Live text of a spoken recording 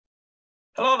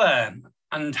Hello there,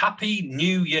 and Happy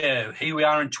New Year. Here we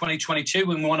are in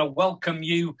 2022, and we want to welcome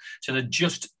you to the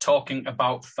Just Talking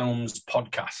About Films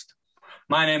podcast.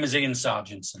 My name is Ian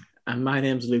Sargentson. And my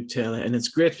name's Luke Taylor, and it's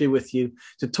great to be with you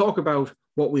to talk about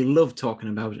what we love talking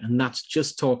about, and that's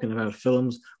just talking about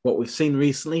films, what we've seen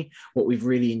recently, what we've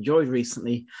really enjoyed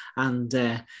recently, and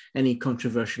any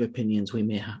controversial opinions we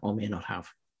may or may not have.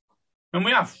 And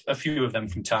we have a few of them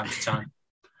from time to time.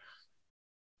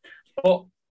 But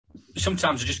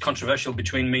sometimes they're just controversial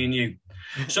between me and you.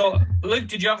 So, Luke,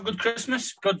 did you have a good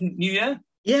Christmas? Good New Year?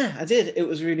 Yeah, I did. It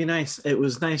was really nice. It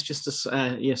was nice just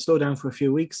to slow down for a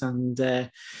few weeks. And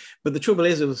but the trouble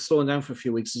is, it was slowing down for a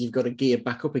few weeks, is you've got to gear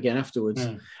back up again afterwards,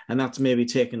 and that's maybe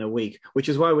taken a week, which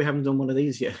is why we haven't done one of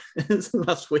these yet.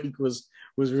 Last week was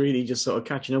really just sort of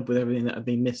catching up with everything that had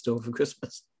been missed over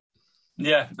Christmas.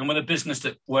 Yeah, and with the business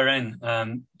that we're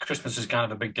in, Christmas is kind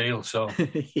of a big deal. So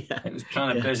it was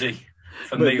kind of busy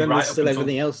for me. Then there's still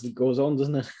everything else that goes on,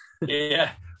 doesn't it?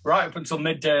 Yeah. Right up until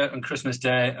midday on Christmas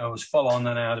Day, I was full on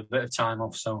and I had a bit of time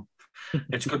off. So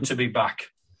it's good to be back.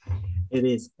 It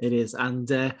is. And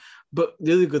but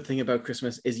the other good thing about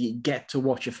Christmas is you get to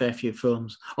watch a fair few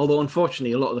films. Although,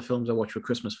 unfortunately, a lot of the films I watch were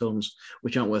Christmas films,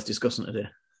 which aren't worth discussing today.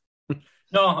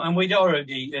 No, and we'd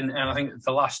already, and I think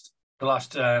the last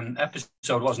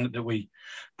episode, wasn't it, that we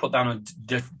put down a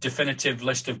definitive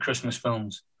list of Christmas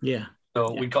films? Yeah.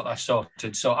 So we got that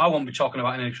sorted. So I won't be talking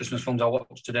about any Christmas films I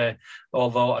watched today,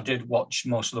 although I did watch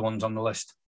most of the ones on the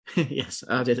list. Yes,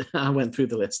 I did. I went through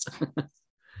the list.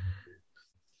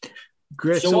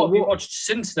 Great. So what have you watched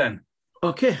since then?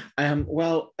 Okay.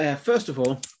 First of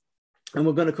all, and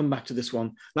we're going to come back to this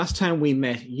one. Last time we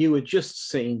met, you had just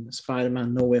seen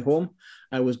Spider-Man No Way Home.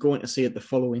 I was going to see it the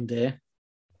following day.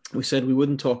 We said we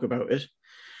wouldn't talk about it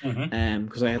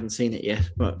because I hadn't seen it yet.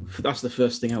 But that's the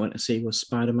first thing I went to see was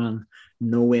Spider-Man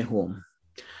No Way Home.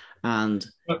 And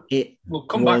we'll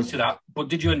come back to that. But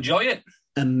did you enjoy it?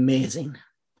 Amazing.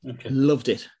 Okay. Loved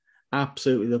it.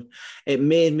 Absolutely loved it. It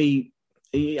made me...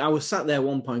 I was sat there at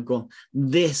one point going,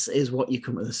 this is what you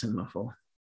come to the cinema for.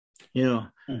 You know,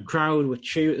 crowd would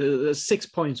cheer. There's 6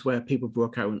 points where people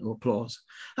broke out into applause.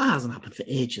 That hasn't happened for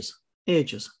ages.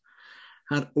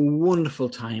 Had a wonderful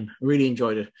time. Really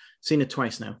enjoyed it. Seen it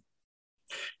twice now.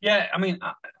 Yeah, I mean,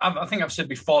 I think I've said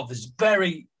before, there's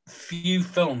very few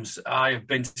films I have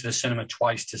been to the cinema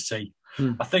twice to see.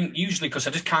 I think usually because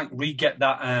I just can't re-get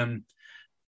that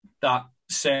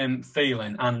same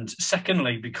feeling. And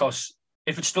secondly, because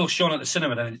if it's still shown at the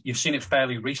cinema, then you've seen it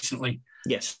fairly recently.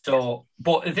 Yes. So,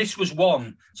 but this was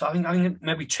one. So I think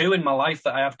maybe two in my life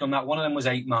that I have done that. One of them was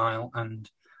 8 Mile, and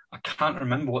I can't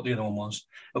remember what the other one was.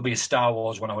 It'll be a Star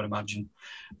Wars one, I would imagine.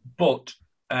 But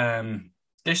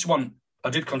this one, I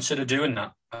did consider doing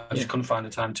that. I just couldn't find the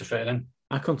time to fit it in.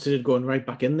 I considered going right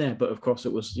back in there, but of course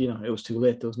it was too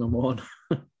late. There was no more.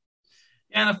 Yeah,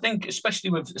 and I think especially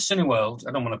with Cineworld,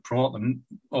 I don't want to promote them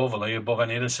overly above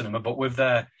any other cinema, but with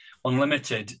their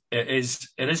Unlimited, it is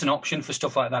an option for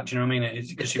stuff like that. Do you know what I mean?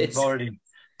 Because you've already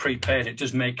prepaid. It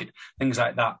does make things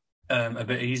like that a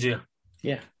bit easier.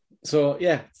 Yeah. So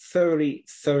yeah, thoroughly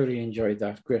enjoyed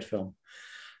that. Great film.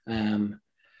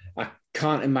 I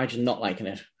can't imagine not liking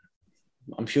it.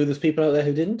 I'm sure there's people out there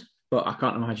who didn't, but I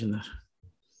can't imagine that.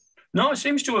 No, it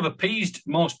seems to have appeased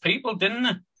most people, didn't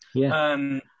it?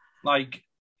 Yeah. Like,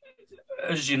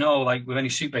 as you know, like with any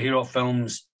superhero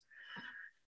films,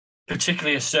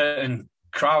 particularly a certain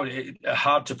crowd, are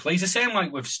hard to please. The same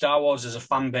like with Star Wars, as a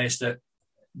fan base that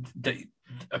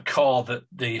a core that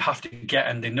they have to get,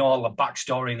 and they know all the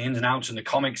backstory and the ins and outs and the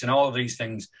comics and all of these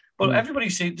things. But there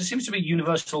seems to be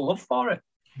universal love for it.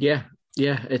 Yeah.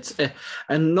 It's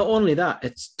and not only that,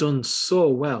 it's done so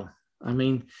well. I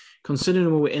mean,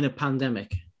 considering we're in a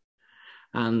pandemic,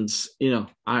 and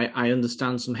I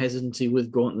understand some hesitancy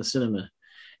with going to the cinema.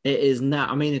 It is now.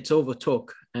 I mean, it's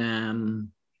overtook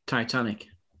Titanic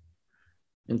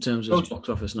in terms of box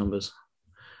office numbers.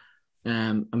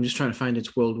 I'm just trying to find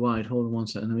its worldwide. Hold on one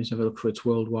second. Let me just have a look for its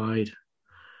worldwide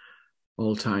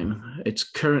all time. It's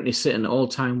currently sitting all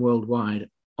time worldwide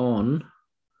on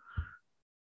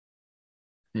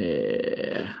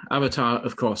Avatar,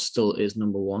 of course, still is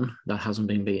number one. That hasn't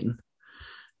been beaten.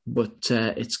 But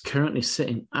it's currently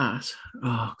sitting at...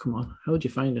 Oh, come on. How would you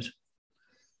find it?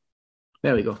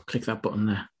 There we go. Click that button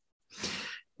there.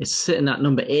 It's sitting at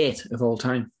number 8 of all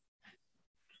time.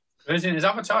 Is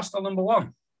Avatar still number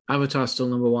 1? Avatar's still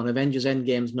number 1. Avengers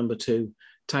Endgame's number 2.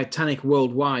 Titanic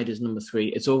worldwide is number 3.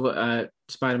 It's over.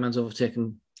 Spider-Man's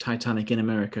overtaken Titanic in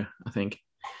America, I think.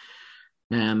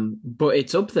 But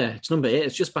it's up there. It's number 8.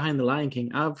 It's just behind The Lion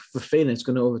King. I have a feeling it's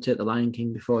going to overtake The Lion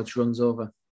King before it runs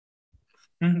over.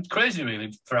 Crazy,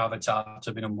 really, for Avatar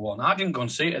to be number one. I didn't go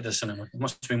and see it at the cinema. It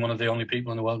must have been one of the only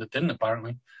people in the world that didn't,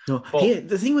 apparently. No, But here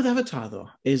the thing with Avatar though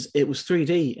is it was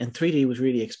 3D, and 3D was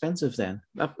really expensive then.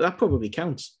 That probably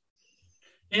counts.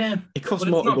 yeah, It costs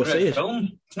but more it's to not go a see great it.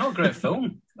 film. It's not a great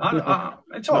film.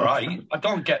 It's all right. I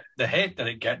don't get the hate that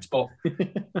it gets, but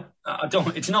I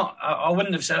don't. It's not. I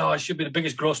wouldn't have said, "Oh, it should be the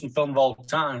biggest grossing film of all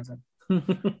time."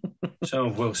 So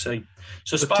we'll see.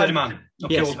 So Spider-Man.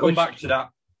 Okay, yes, we'll come back to that.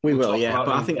 We We'll will, talk yeah. about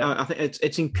But it. I think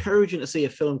it's encouraging to see a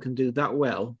film can do that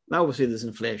well. Now, obviously, there's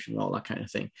inflation and all that kind of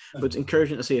thing, but it's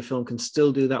encouraging to see a film can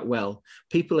still do that well.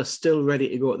 People are still ready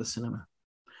to go to the cinema,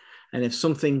 and if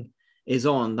something is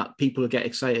on that people get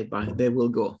excited by, they will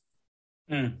go,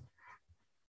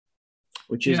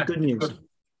 which is good news. Good.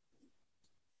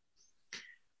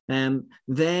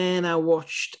 Then I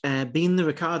watched Being the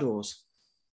Ricardos.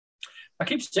 I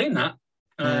keep seeing that.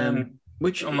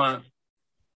 Which on my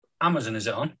Amazon, is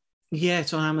it on? Yeah,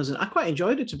 it's on Amazon. I quite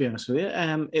enjoyed it, to be honest with you.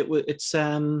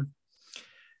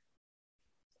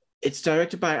 It's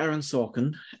directed by Aaron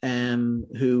Sorkin,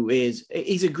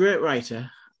 he's a great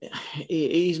writer.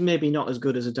 He's maybe not as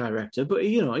good as a director, but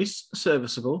he's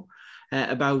serviceable.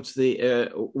 About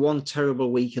the one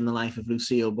terrible week in the life of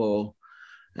Lucille Ball,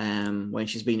 when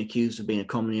she's been accused of being a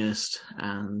communist,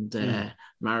 and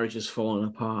marriage has fallen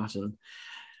apart,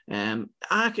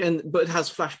 but it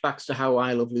has flashbacks to how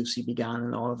I Love Lucy began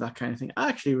and all of that kind of thing. I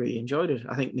actually really enjoyed it.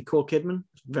 I think Nicole Kidman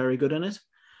is very good in it.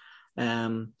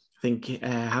 I think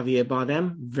Javier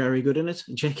Bardem, very good in it.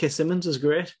 J.K. Simmons is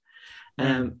great.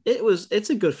 It's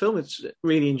a good film. It's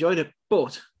really enjoyed it,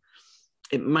 but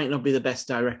it might not be the best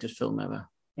directed film ever.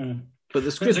 But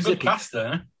the script's a good cast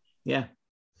there. Yeah.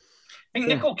 I think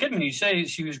Nicole Kidman, you say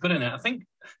she was good in it. I think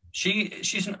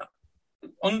she's an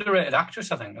underrated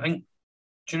actress, I think.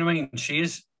 Do you know what I mean? She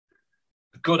is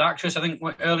a good actress. I think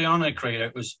early on in her career,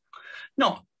 it was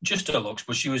not just her looks,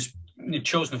 but she was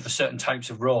chosen for certain types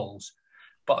of roles.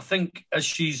 But I think as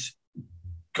she's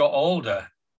got older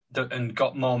and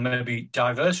got more maybe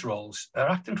diverse roles, her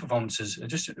acting performances are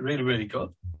just really, really good.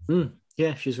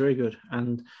 Yeah, she's very good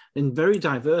and very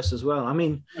diverse as well. I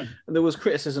mean, there was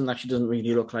criticism that she doesn't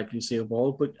really look like Lucille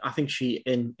Ball, but I think she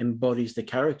embodies the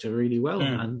character really well.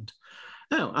 And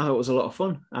I thought it was a lot of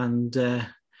fun. And so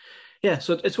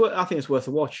I think it's worth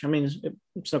a watch. I mean,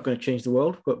 it's not going to change the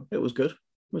world, but it was good. It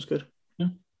was good.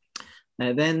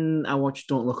 Then I watched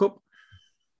Don't Look Up.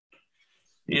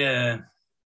 Yeah.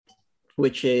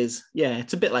 Which is,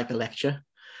 it's a bit like a lecture.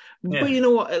 Yeah. But you know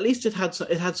what? At least it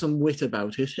had some wit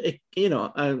about it.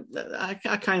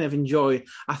 I kind of enjoy.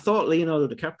 I thought Leonardo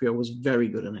DiCaprio was very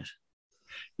good in it.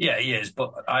 Yeah, he is,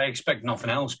 but I expect nothing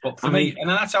else. But for me, and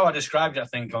that's how I described it, I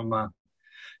think, on my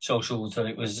socials, that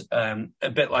it was a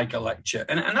bit like a lecture.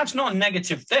 And that's not a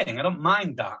negative thing. I don't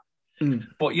mind that.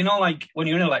 But, like when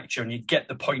you're in a lecture and you get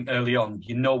the point early on,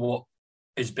 you know what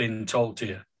is being told to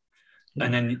you. Yeah.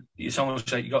 And then it's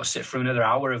almost like you got to sit through another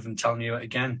hour of them telling you it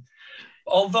again.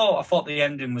 Although I thought the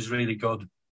ending was really good.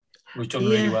 It was done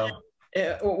really well.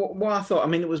 What I thought, I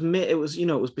mean, it was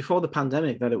before the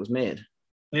pandemic that it was made.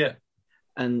 Yeah.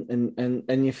 And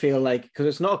you feel like, because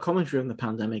it's not a commentary on the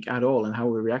pandemic at all and how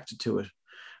we reacted to it.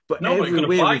 But no, every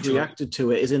way we reacted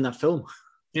to it is in that film.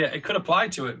 Yeah, it could apply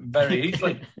to it very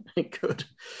easily. It could.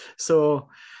 So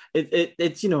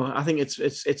it's I think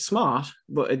it's smart,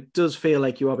 but it does feel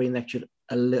like you are being lectured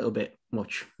a little bit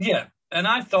much. Yeah. And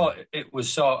I thought it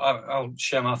was I'll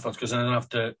share my thoughts because I don't have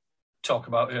to talk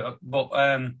about it. But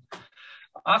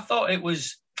I thought it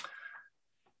was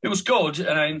good,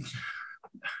 and I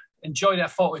enjoyed it. I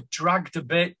thought it dragged a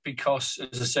bit because,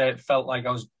 as I say, it felt like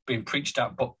I was being preached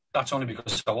at. But that's only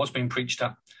because I was being preached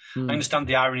at. I understand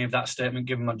the irony of that statement,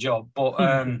 given my job. But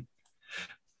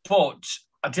but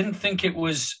I didn't think it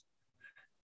was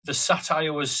the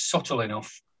satire was subtle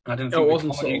enough. And I didn't think it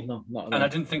wasn't subtle. No, not at all. And I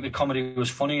didn't think the comedy was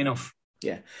funny enough.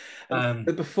 Yeah.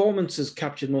 The performances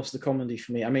captured most of the comedy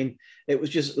for me. I mean, it was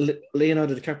just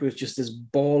Leonardo DiCaprio was just this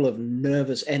ball of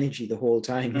nervous energy the whole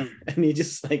time. And you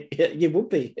just like, you would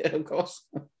be, of course.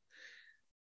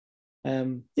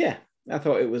 I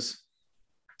thought it was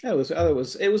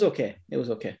okay. It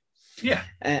was okay. Yeah.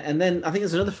 And then I think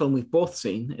there's another film we've both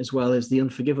seen as well as The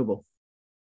Unforgivable.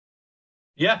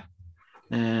 Yeah.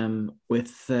 With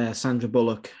Sandra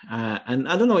Bullock. And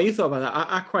I don't know what you thought about that.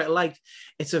 I quite liked,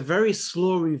 it's a very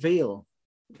slow reveal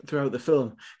throughout the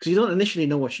film because you don't initially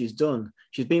know what she's done.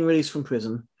 She's been released from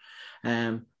prison.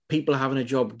 People are having a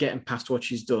job getting past what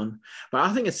she's done. But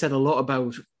I think it said a lot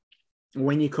about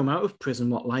when you come out of prison,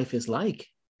 what life is like.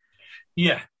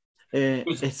 Yeah.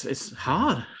 It's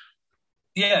hard.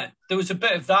 Yeah, there was a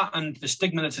bit of that and the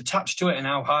stigma that's attached to it and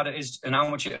how hard it is and how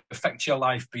much it affects your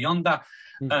life beyond that.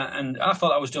 and I thought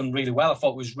that was done really well. I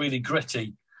thought it was really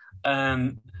gritty.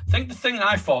 I think the thing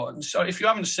I thought, so if you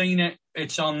haven't seen it,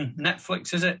 it's on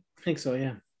Netflix, is it? I think so,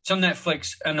 yeah. It's on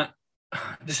Netflix, and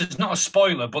this is not a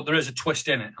spoiler, but there is a twist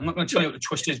in it. I'm not going to tell you what the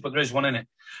twist is, but there is one in it.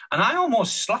 And I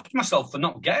almost slapped myself for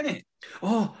not getting it.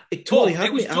 Oh, it totally had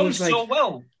it was me. done so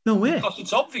well. No way. Because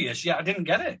it's obvious. Yeah, I didn't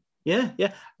get it. Yeah.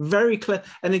 Very clear.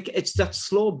 And it's that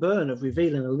slow burn of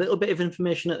revealing a little bit of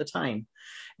information at a time.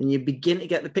 And you begin to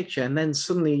get the picture. And then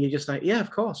suddenly you're just like, yeah, of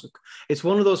course. It's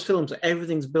one of those films that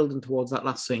everything's building towards that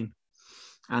last scene.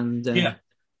 And yeah.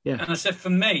 And I said, for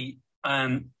me,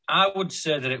 I would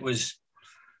say that it was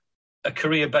a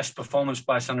career best performance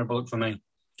by Sandra Bullock for me.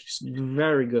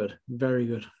 Very good. Very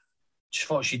good. Just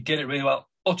thought she did it really well.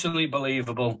 Utterly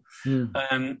believable.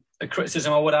 The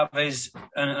criticism I would have is,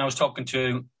 and I was talking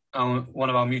to one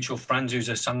of our mutual friends who's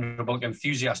a Sandra Bullock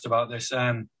enthusiast about this,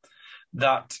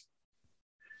 that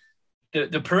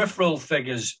the peripheral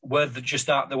figures were just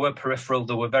that. They were peripheral.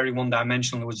 They were very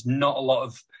one-dimensional. There was not a lot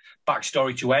of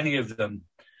backstory to any of them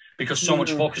because so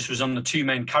much focus was on the two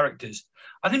main characters.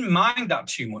 I didn't mind that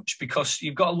too much because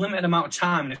you've got a limited amount of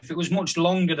time. And if it was much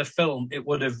longer, the film, it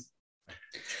would have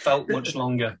felt much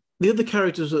longer. The other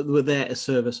characters that were there to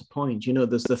serve as a point. You know,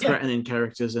 there's the threatening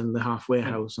characters in the halfway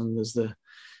house, and there's the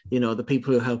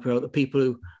people who help her out, the people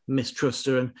who mistrust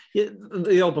her, and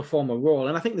they all perform a role.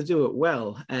 And I think they do it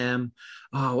well.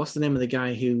 What's the name of the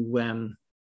guy who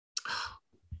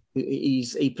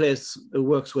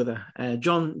works with her?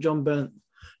 John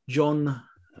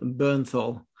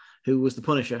Bernthal, who was the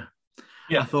Punisher,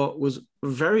 I thought was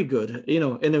very good,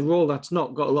 in a role that's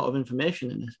not got a lot of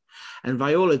information in it. And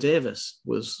Viola Davis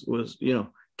was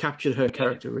captured her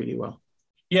character really well.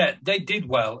 Yeah, they did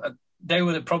well. They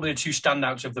were probably the two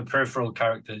standouts of the peripheral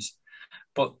characters.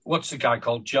 But what's the guy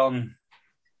called? John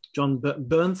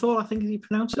Bernthal, I think he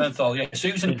pronounced it. Bernthal, yeah. So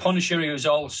he was in Punisher. He was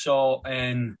also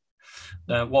in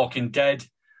The Walking Dead.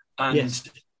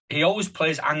 And he always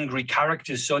plays angry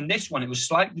characters. So in this one, it was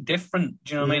slightly different.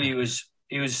 Do you know what I mean?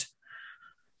 He was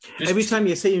every time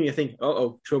you see him, you think,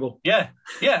 trouble. Yeah.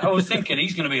 I was thinking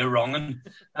he's going to be a wrong one.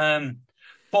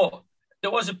 But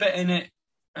there was a bit in it,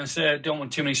 and I don't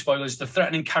want too many spoilers. The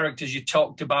threatening characters you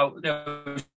talked about, that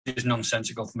was just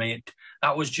nonsensical for me.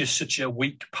 That was just such a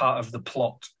weak part of the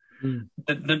plot.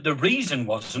 The reason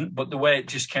wasn't, but the way it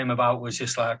just came about was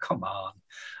just like, come on.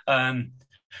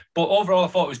 But overall, I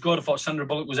thought it was good. I thought Sandra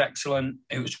Bullock was excellent.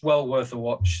 It was well worth a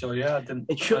watch. So yeah,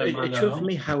 it showed for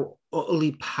me how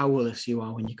utterly powerless you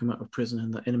are when you come out of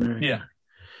prison in America. Yeah,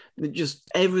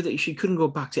 just everything. She couldn't go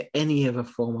back to any of her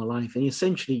former life, and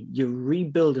essentially you're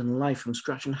rebuilding life from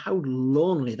scratch. And how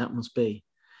lonely that must be.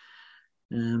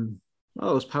 It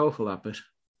was powerful, that bit.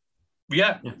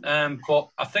 Yeah. But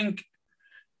I think,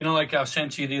 like I was saying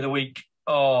to you the other week,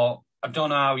 I don't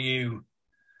know how you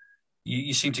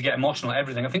seem to get emotional at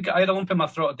everything. I think I had a lump in my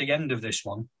throat at the end of this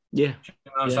one. Yeah.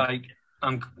 I was like,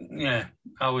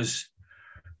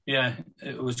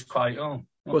 it was quite, okay.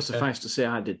 Well, suffice to say,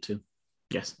 I did too.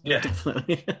 Yes. Yeah.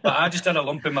 Definitely. But I just had a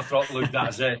lump in my throat, Luke,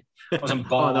 that's it. I wasn't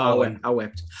bored. I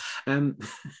wept. Then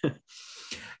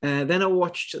I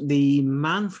watched The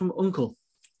Man from U.N.C.L.E.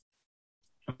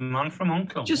 Man from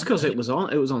U.N.C.L.E. Just because it was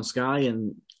on Sky,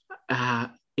 and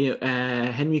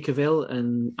Henry Cavill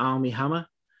and Armie Hammer.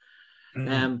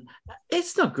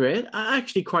 It's not great. I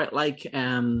actually quite like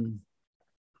forgotten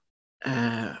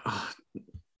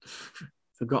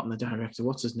the director.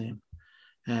 What's his name?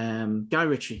 Guy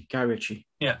Ritchie.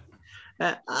 Yeah.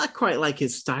 I quite like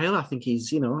his style. I think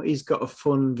he's got a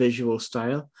fun visual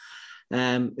style.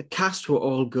 The cast were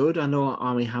all good. I know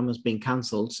Armie Hammer's been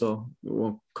cancelled, so we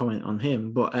won't comment on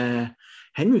him. But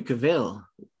Henry Cavill,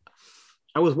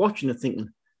 I was watching it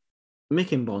thinking,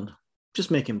 make him Bond. Just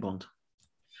make him Bond.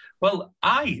 Well,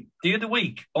 the other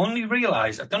week, only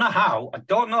realised, I don't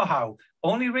know how,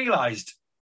 only realised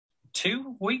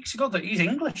 2 weeks ago that he's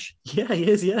English. Yeah, he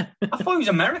is, yeah. I thought he was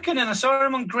American, and I saw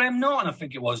him on Graham Norton, I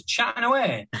think it was, chatting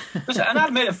away. And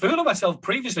I'd made a fool of myself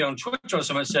previously on Twitter or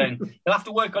something, saying he'll have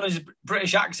to work on his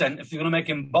British accent if you're going to make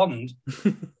him Bond.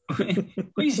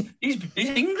 he's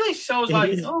English, so I was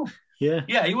like,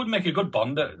 yeah, he would make a good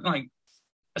Bond, like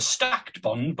a stacked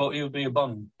Bond, but he would be a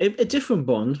Bond. A different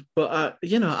Bond, but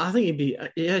I think he'd be.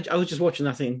 Yeah, I was just watching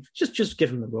that thing. Just give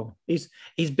him the role. He's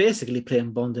basically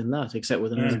playing Bond in that, except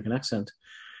with an American accent.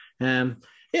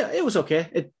 It was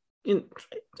okay.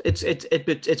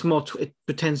 It's more. It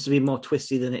pretends to be more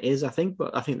twisty than it is, I think.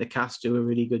 But I think the cast do a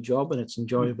really good job, and it's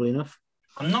enjoyable enough.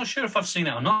 I'm not sure if I've seen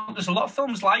it or not. There's a lot of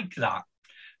films like that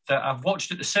I've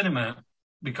watched at the cinema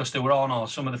because they were on, or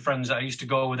some of the friends that I used to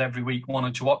go with every week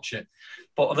wanted to watch it,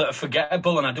 but that are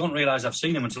forgettable, and I don't realise I've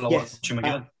seen them until I watch them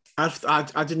again.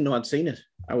 I didn't know I'd seen it.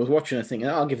 I was watching it thinking,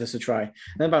 I'll give this a try. And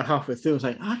then about halfway through, I was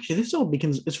like, actually, this all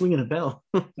begins, it's ringing a bell.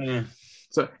 Yeah.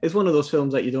 So it's one of those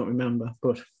films that you don't remember.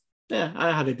 But yeah,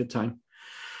 I had a good time.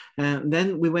 And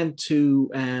then we went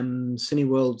to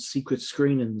Cineworld's secret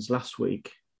screenings last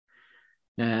week,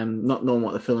 not knowing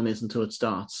what the film is until it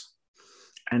starts.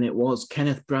 And it was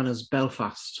Kenneth Branagh's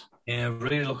Belfast. Yeah,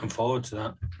 really looking forward to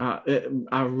that.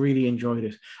 I really enjoyed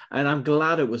it. And I'm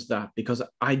glad it was that, because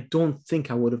I don't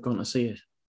think I would have gone to see it.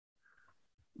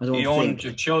 I don't think.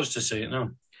 You chose to see it,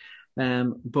 no?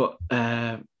 But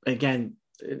again,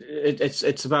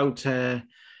 it's about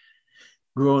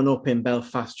growing up in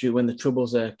Belfast when the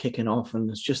Troubles are kicking off, and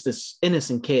it's just this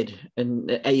innocent kid,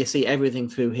 and you see everything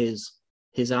through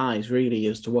his eyes, really,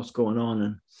 as to what's going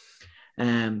on.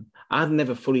 And I've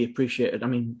never fully appreciated. I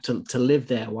mean, to live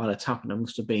there while it's happening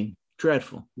must have been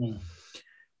dreadful.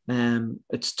 Mm.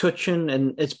 It's touching,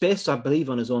 and it's based, I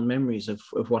believe, on his own memories of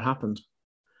what happened.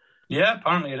 Yeah,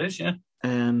 apparently it is. Yeah.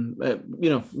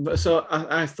 So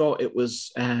I thought it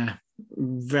was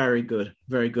very good,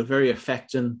 very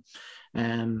affecting.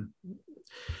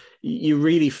 You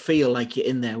really feel like you're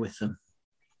in there with them.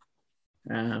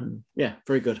 Yeah,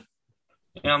 very good.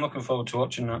 Yeah, I'm looking forward to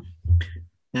watching that.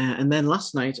 And then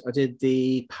last night I did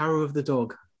The Power of the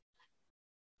Dog.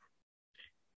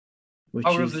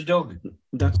 Power of the Dog.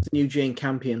 That's the new Jane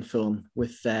Campion film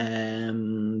with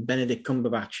Benedict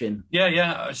Cumberbatch in.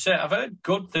 Yeah. I've heard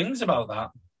good things about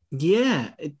that. Yeah,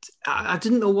 I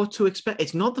didn't know what to expect.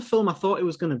 It's not the film I thought it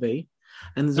was going to be.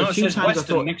 And there's a few times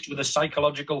Western I thought, mixed with a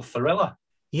psychological thriller.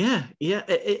 Yeah.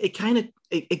 It kind of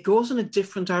it goes in a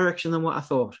different direction than what I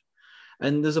thought.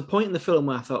 And there's a point in the film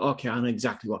where I thought, okay, I know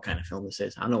exactly what kind of film this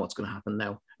is. I know what's going to happen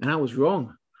now, and I was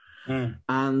wrong.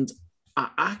 And I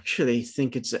actually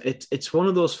think it's one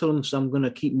of those films I'm going to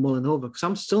keep mulling over, because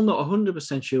I'm still not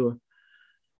 100% sure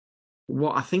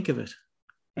what I think of it.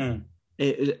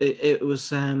 It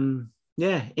was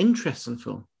interesting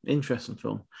film.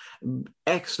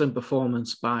 Excellent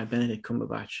performance by Benedict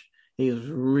Cumberbatch. He is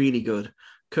really good.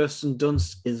 Kirsten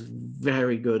Dunst is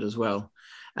very good as well.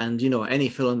 And any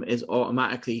film is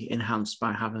automatically enhanced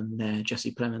by having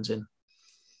Jesse Plemons in.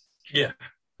 Yeah,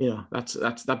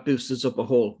 that boosts up a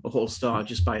whole star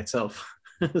just by itself.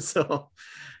 So,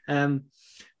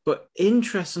 but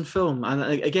interesting film. And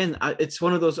again, it's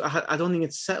one of those. I don't think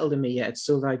it's settled in me yet. It's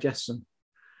still digesting.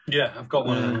 Yeah, I've got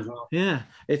one of them as well. Yeah,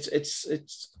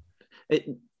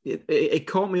 it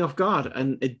caught me off guard,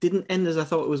 and it didn't end as I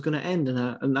thought it was going to end,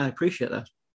 and I appreciate that.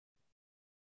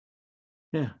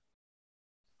 Yeah.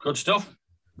 Good stuff.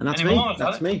 And that's me.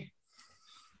 That's me.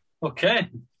 Okay.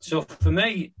 So for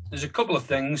me, there's a couple of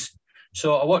things.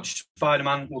 So I watched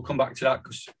Spider-Man. We'll come back to that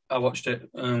because I watched it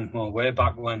way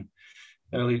back when,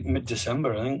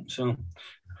 mid-December, I think. So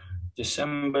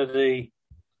December the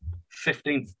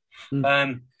 15th.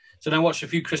 So then I watched a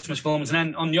few Christmas films. And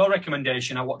then on your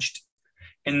recommendation, I watched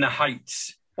In the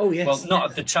Heights. Oh, yes. Well, not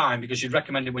at the time, because you'd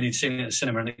recommended when you'd seen it at the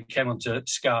cinema and it came onto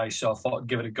Sky. So I thought I'd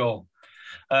give it a go.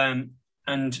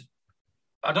 And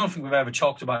I don't think we've ever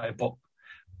talked about it, but,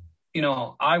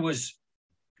 I was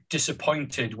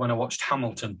disappointed when I watched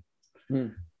Hamilton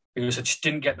because I just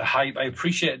didn't get the hype. I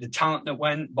appreciated the talent that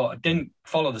went, but I didn't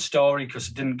follow the story because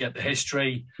I didn't get the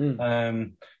history.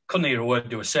 Couldn't hear a word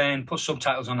they were saying. Put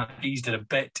subtitles on, that eased it a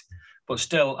bit, but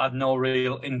still had no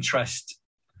real interest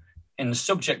in the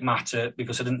subject matter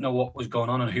because I didn't know what was going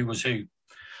on and who was who.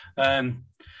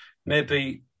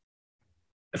 Maybe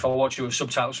if I watch it with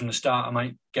subtitles from the start, I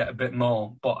might get a bit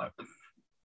more, but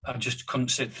I just couldn't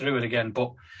sit through it again.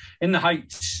 But In the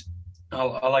Heights, I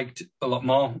liked a lot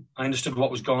more. I understood what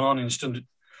was going on, I understood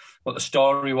what the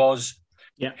story was,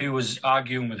 who was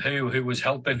arguing with who was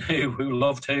helping who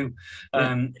loved who.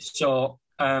 I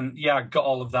got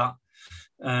all of that.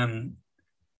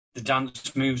 The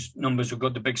dance moves, numbers were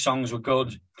good, the big songs were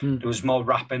good. There was more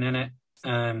rapping in it.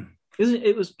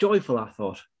 It was joyful, I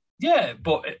thought. Yeah,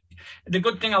 but the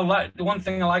one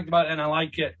thing I liked about it, and I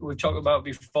like it, we've talked about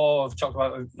before, I've talked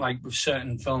about with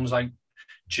certain films like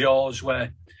Jaws,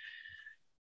 where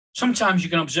sometimes you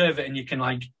can observe it and you can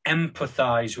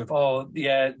empathize with,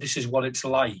 this is what it's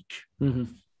like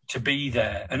to be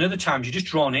there. And other times you're just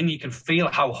drawn in, you can feel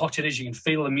how hot it is, you can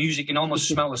feel the music, you can almost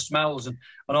smell the smells and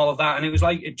all of that. And it was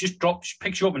it just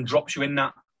picks you up and drops you in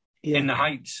that, in the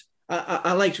heights.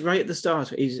 I liked right at the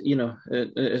start. He's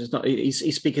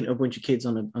speaking to a bunch of kids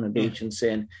on a beach and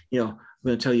saying, I'm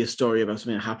going to tell you a story about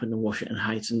something that happened in Washington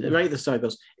Heights. And right at the start, he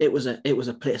goes, it was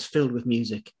a place filled with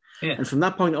music. Yeah. And from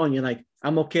that point on, you're like,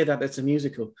 I'm okay that it's a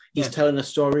musical. He's telling a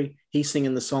story. He's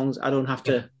singing the songs. I don't have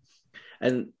to.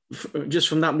 And just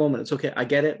from that moment, it's okay. I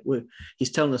get it.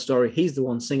 He's telling the story. He's the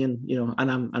one singing,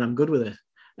 and I'm good with it.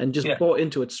 And just bought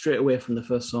into it straight away from the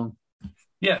first song.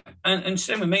 Yeah, and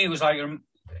same with me. It was like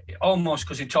almost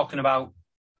because you're talking about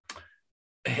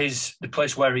the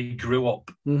place where he grew up,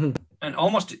 mm-hmm. and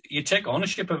almost you take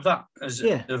ownership of that as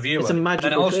the viewer. It's a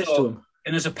magical place to him.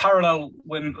 And there's a parallel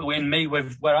in me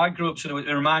with where I grew up, so it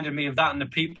reminded me of that and the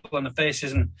people and the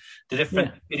faces and the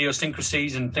different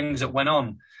idiosyncrasies and things that went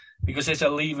on, because it's a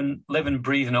living,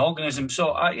 breathing organism.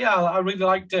 So I really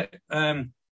liked it. Thought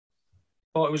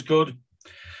it was good.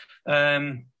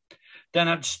 Then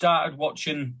I'd started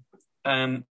watching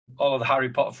all of the Harry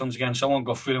Potter films again, so I won't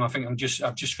go through them. I think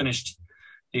I've just finished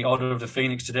The Order of the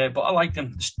Phoenix today, but I like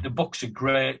them. The books are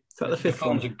great. The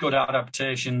films are good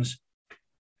adaptations.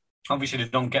 Obviously, they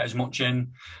don't get as much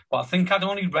in, but I think I'd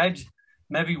only read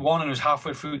maybe one and was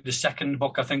halfway through the second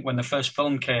book, I think, when the first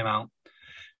film came out.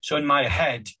 So in my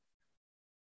head,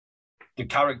 the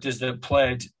characters that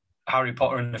played Harry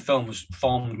Potter in the films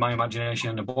formed my imagination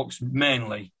in the books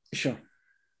mainly. Sure.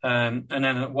 And then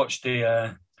I watched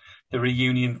the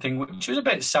reunion thing, which was a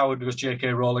bit sour because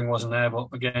JK Rowling wasn't there, but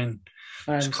again,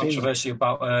 there's controversy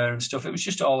about her and stuff. It was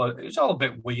just all a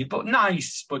bit weird, but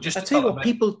nice. But just I tell you what,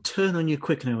 people turn on you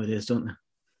quick nowadays, don't they?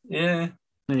 Yeah.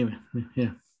 Anyway,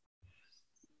 yeah.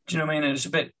 Do you know what I mean? It was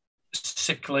a bit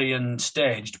sickly and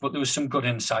staged, but there was some good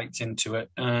insights into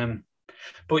it.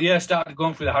 But yeah, I started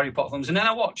going through the Harry Potter films, and then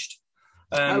I watched.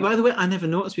 By the way, I never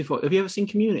noticed before. Have you ever seen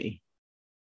Community?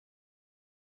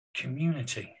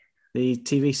 Community, the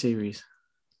TV series.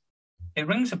 It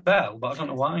rings a bell, but I don't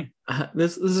know why.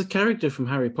 There's a character from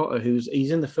Harry Potter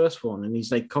he's in the first one, and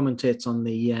he's like commentates on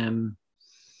the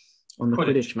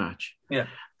Quidditch match. Yeah,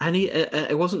 and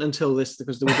it wasn't until this,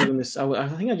 because they were doing this. I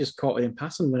think I just caught it in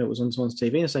passing when it was on someone's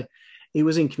TV, and it's like he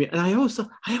was in Community, and I always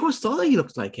thought that he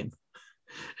looked like him.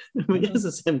 It's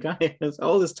the same guy.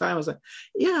 All this time I was like,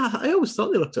 yeah, I always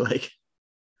thought they looked alike.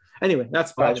 Anyway,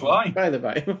 that's by the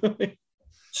by.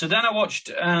 So then I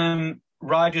watched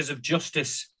Riders of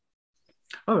Justice.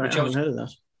 All right, I haven't heard of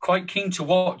that. Quite keen to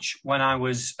watch when I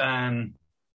was when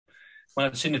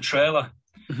I'd seen the trailer,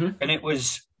 and it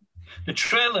was the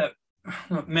trailer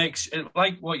makes it,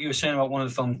 like what you were saying about one of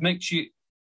the films, makes you.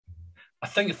 I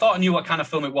thought I knew what kind of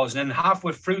film it was, and then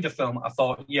halfway through the film, I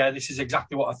thought, yeah, this is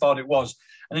exactly what I thought it was,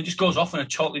 and it just goes off in a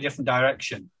totally different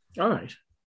direction. All right,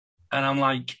 and I'm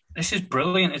like, this is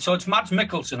brilliant. It's Mads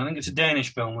Mikkelsen. I think it's a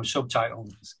Danish film with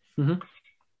subtitles. Mm-hmm.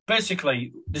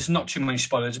 Basically, there's not too many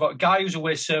spoilers. It's about a guy who's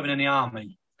away serving in the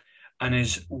army, and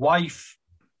his wife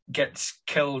gets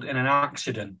killed in an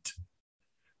accident.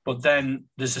 But then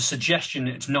there's a suggestion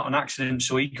that it's not an accident,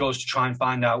 so he goes to try and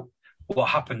find out what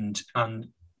happened and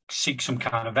seek some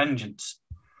kind of vengeance.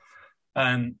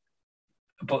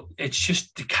 But it's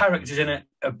just the characters in it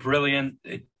are brilliant.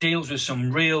 It deals with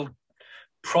some real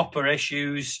proper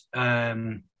issues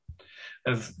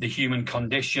of the human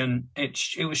condition.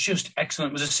 It was just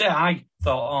excellent. As I say, I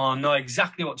thought, oh, I know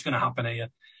exactly what's going to happen here.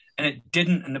 And it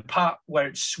didn't. And the part where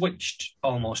it switched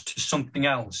almost to something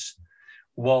else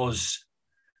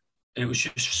it was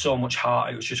just so much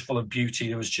heart. It was just full of beauty.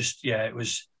 There was just,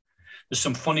 there's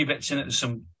some funny bits in it. There's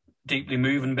some deeply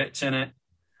moving bits in it.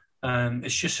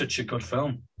 It's just such a good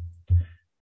film.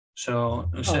 So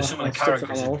some of the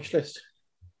characters. On my watch list.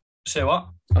 Say what?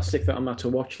 I'll stick that on my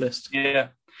to-watch list. Yeah.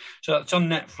 So that's on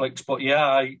Netflix, but yeah,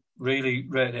 I really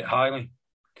rated it highly.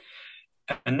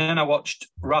 And then I watched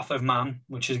Wrath of Man,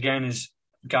 which again is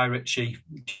Guy Ritchie,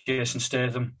 Jason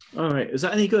Statham. All right. Is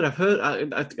that any good? I've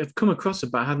heard, I've come across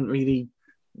it, but I hadn't really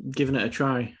given it a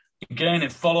try. Again,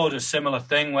 it followed a similar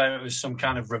thing where it was some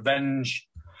kind of revenge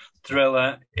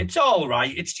thriller. It's all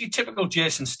right. It's your typical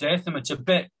Jason Statham. It's a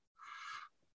bit,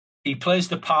 he plays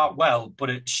the part well, but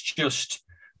it's just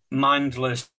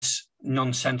mindless,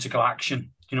 nonsensical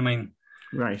action. You know what I mean?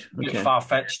 Right. Okay.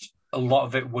 Far-fetched. A lot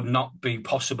of it would not be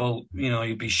possible. You know,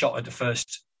 you'd be shot at the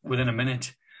first within a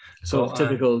minute. So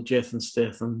typical Jason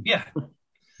Statham. Yeah.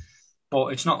 But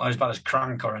it's not as bad as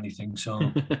Crank or anything. So,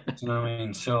 you know what I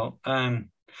mean? So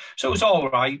it was all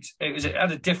right. It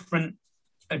had a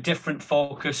different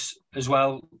focus as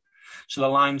well. So the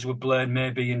lines were blurred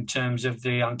maybe in terms of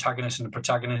the antagonist and the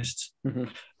protagonists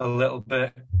a little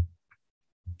bit.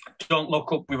 Don't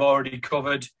Look Up, we've already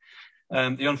covered.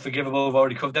 The Unforgivable, we've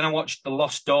already covered. Then I watched The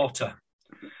Lost Daughter,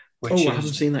 which I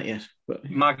haven't seen that yet. But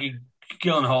Maggie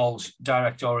Gyllenhaal's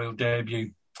directorial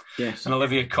debut. Yes. And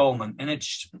Olivia Colman. And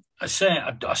I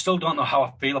still don't know how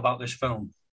I feel about this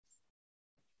film.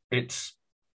 It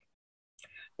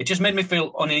just made me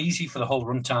feel uneasy for the whole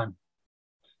runtime.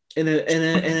 In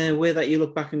a way that you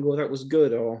look back and go, that was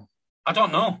good, or? I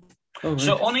don't know. Oh,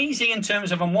 So right. uneasy in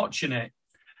terms of I'm watching it,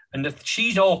 and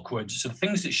she's awkward. So the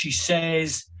things that she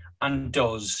says and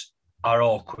does are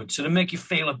awkward. So they make you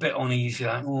feel a bit uneasy,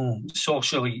 like, oh,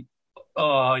 socially,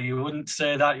 oh, you wouldn't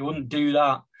say that, you wouldn't do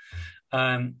that.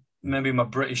 Maybe my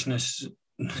Britishness,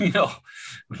 you know,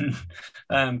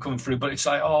 coming through, but it's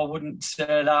like, oh, I wouldn't say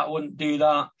that, I wouldn't do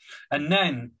that. And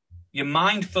then your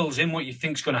mind fills in what you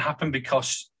think's going to happen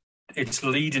because it's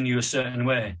leading you a certain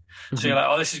way. So you're like,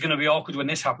 oh, this is going to be awkward when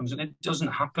this happens. And it doesn't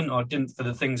happen, or didn't for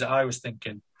the things that I was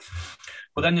thinking.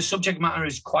 But then the subject matter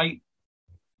is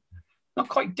not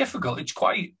quite difficult. It's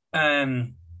quite,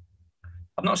 I've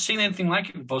not seen anything like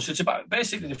it before. So it's about,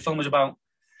 basically the film is about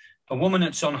a woman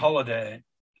that's on holiday,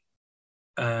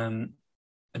 a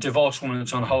divorced woman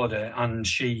that's on holiday, and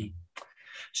she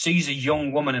sees a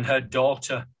young woman and her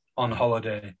daughter on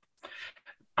holiday.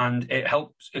 And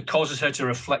it causes her to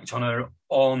reflect on her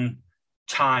own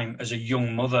time as a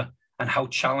young mother and how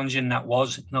challenging that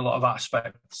was in a lot of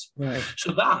aspects. Right.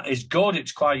 So that is good.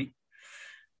 It's quite,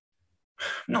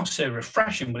 not say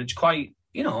refreshing, but it's quite,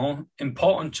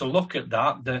 important to look at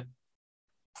that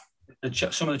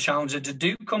some of the challenges that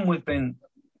do come with being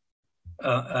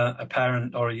a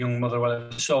parent or a young mother, or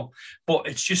whatever. So, but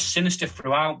it's just sinister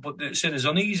throughout. But there's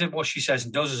unease of what she says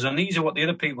and does. There's unease of what the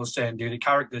other people say and do, the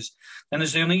characters. Then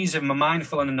there's the unease of my mind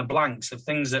filling in the blanks of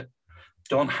things that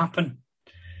don't happen.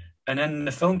 And then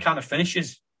the film kind of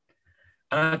finishes.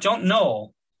 And I don't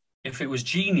know if it was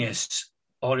genius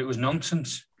or it was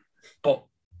nonsense, but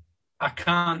I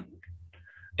can't.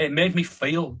 It made me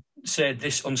feel, say,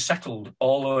 this unsettled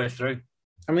all the way through.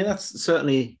 I mean, that's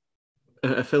certainly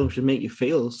a film should make you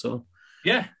feel. So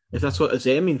yeah, if that's what it's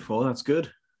aiming for, that's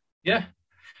good. Yeah,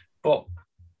 but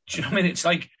do you know what I mean? It's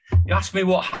like you ask me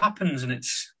what happens, and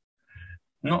it's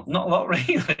not a lot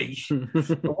really.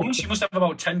 The woman, she must have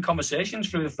about 10 conversations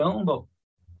through the film,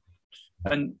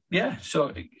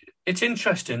 so it's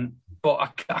interesting.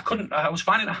 But I couldn't. I was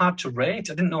finding it hard to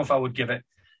rate. I didn't know if I would give it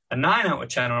a 9 out of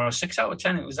 10 or a 6 out of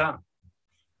 10. It was that.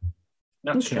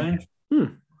 That's strange.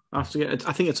 I have to get it.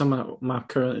 I think it's on my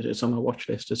current. It's on my watch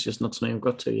list. It's just not something I've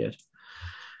got to yet.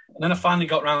 And then I finally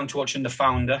got round to watching The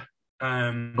Founder.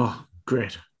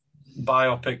 Great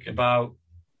biopic about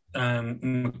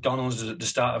McDonald's, at the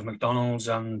start of McDonald's,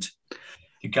 and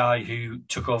the guy who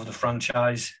took over the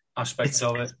franchise aspects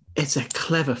of it. It's a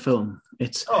clever film.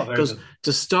 It's because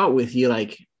to start with, you're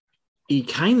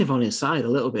kind of on his side a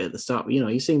little bit at the start.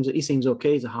 He seems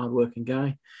okay. He's a hardworking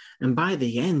guy, and by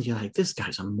the end, you're like, this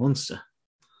guy's a monster.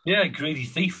 Yeah, greedy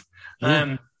thief.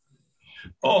 Yeah.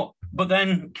 But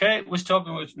then Kate was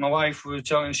talking with my wife. We were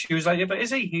talking. She was like, "Yeah, but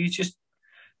is he? He just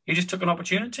took an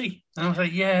opportunity." And I was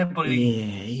like, "Yeah, but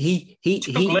he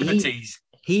took liberties.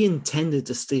 He intended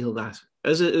to steal that."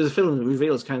 As a film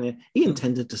reveals, he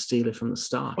intended to steal it from the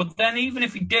start. But then, even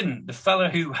if he didn't, the fella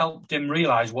who helped him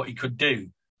realize what he could do,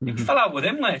 he fell out with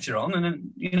him later on, and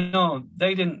then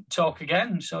they didn't talk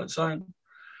again. So it's like,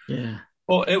 yeah.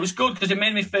 Well, it was good because it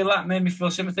made me feel that, made me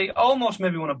feel sympathy. Almost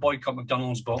made me want to boycott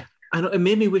McDonald's, but I know it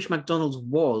made me wish McDonald's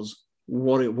was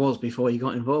what it was before he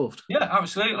got involved. Yeah,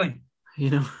 absolutely.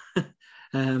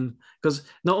 Because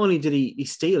not only did he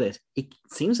steal it, it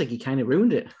seems like he kind of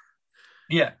ruined it.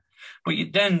 Yeah, but you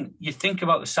think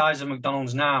about the size of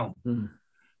McDonald's now. Do you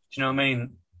know what I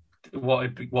mean?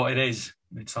 What it is?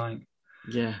 It's like,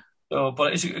 yeah. So,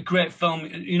 but it's a great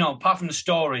film. Apart from the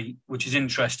story, which is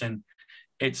interesting.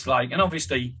 It's like, and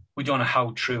obviously we don't know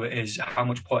how true it is, how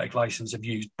much poetic license they've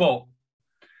used, but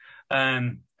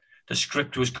the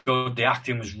script was good, the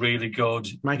acting was really good.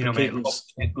 Michael Keaton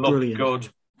it looked good.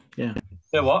 Yeah.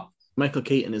 So what? Michael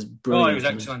Keaton is brilliant. Oh, he was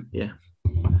excellent. Yeah.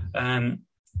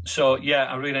 So yeah,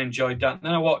 I really enjoyed that. And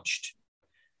then I watched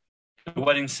The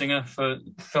Wedding Singer for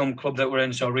the film club that we're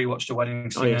in, so I rewatched The Wedding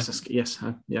Singer. Oh yes,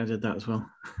 I did that as well.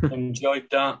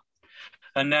 Enjoyed that.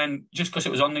 And then just because it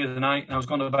was on the other night, and I was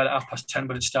going to bed at 10:30,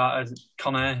 but it started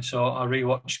Con Air, so I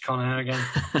rewatched Con Air again.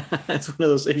 It's one of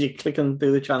those, if you click on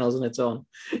through the channels and it's on,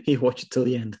 you watch it till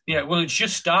the end. Yeah, well, it's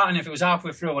just starting. If it was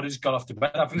halfway through, I would have just got off to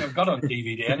bed. I think I've got it on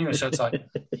DVD anyway, so it's like,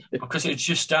 because it's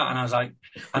just starting, I was like,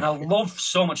 and I love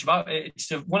so much about it.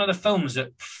 It's one of the films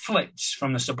that flips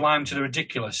from the sublime to the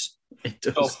ridiculous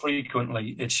so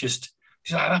frequently. It's just,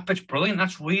 like, that bit's brilliant.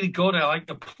 That's really good. I like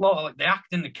the plot, I like the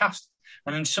acting, the cast.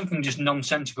 And then something just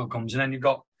nonsensical comes, and then you've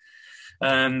got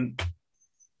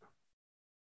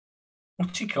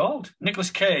what's he called?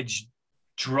 Nicolas Cage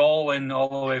drawling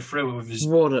all the way through with his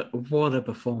what a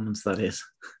performance that is.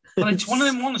 Well, it's one of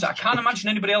them ones that I can't imagine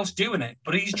anybody else doing it,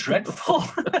 but he's dreadful.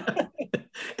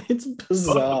 It's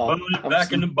bizarre.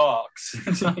 Back in the box.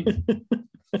 It's like...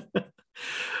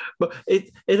 But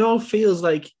it all feels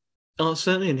like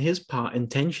certainly in his part,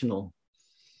 intentional.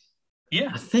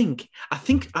 Yeah. I think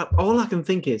all I can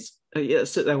think is,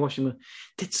 sit there watching them.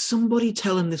 Did somebody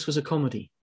tell him this was a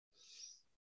comedy?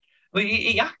 Well,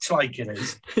 he acts like it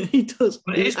is. He does.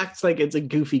 But He acts like it's a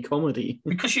goofy comedy.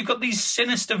 Because you've got these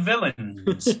sinister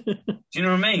villains. Do you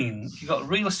know what I mean? You've got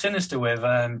real sinister with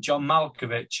John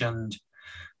Malkovich and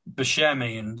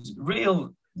Buscemi and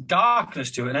real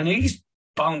darkness to it. And he's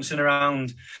bouncing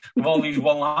around with all these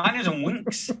one-liners and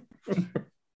winks.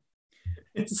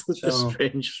 It's such a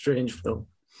strange film.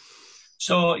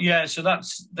 So, yeah,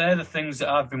 they're the things that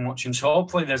I've been watching. So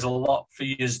hopefully there's a lot for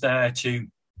you there to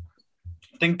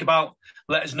think about.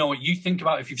 Let us know what you think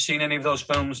about if you've seen any of those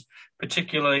films,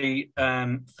 particularly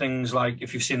things like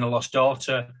if you've seen The Lost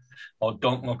Daughter or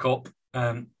Don't Look Up.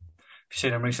 If you've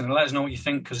seen them recently, let us know what you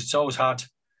think, because it's always hard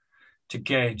to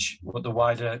gauge what the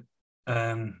wider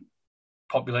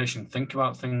population think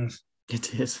about things.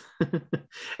 It is.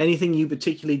 Anything you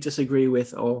particularly disagree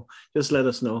with, or just let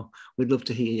us know. We'd love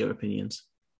to hear your opinions.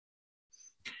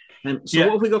 What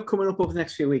have we got coming up over the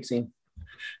next few weeks, Ian?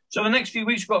 So the next few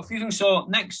weeks, we've got a few things. So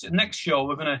next show,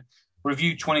 we're going to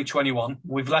review 2021.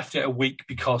 We've left it a week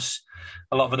because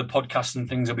a lot of other podcasts and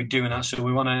things will be doing that. So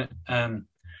we want to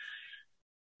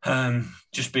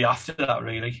just be after that,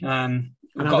 really. And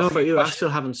I don't know about you, I still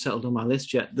haven't settled on my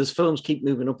list yet. There's films keep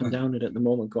moving up and down it at the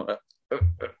moment.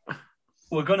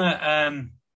 We're going to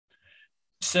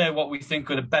say what we think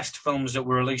are the best films that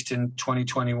were released in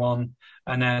 2021,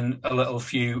 and then a little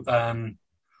few... we'll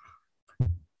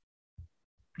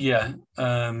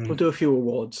do a few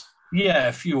awards. Yeah,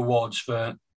 a few awards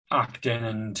for acting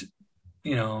and,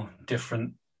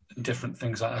 different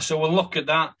things like that. So we'll look at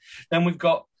that. Then we've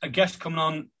got a guest coming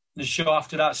on the show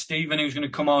after that, Stephen, who's going to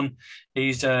come on.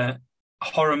 He's a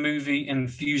horror movie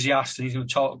enthusiast, and he's going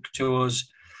to talk to us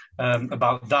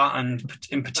about that, and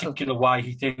in particular why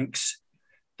he thinks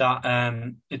that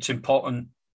it's important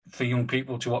for young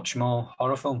people to watch more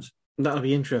horror films. That'll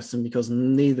be interesting because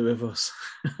neither of us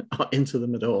are into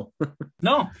them at all.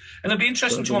 No, and it'll be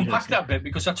interesting to unpack that bit,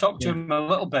 because I talked to him a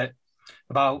little bit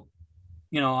about,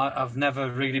 I've never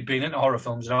really been into horror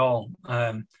films at all,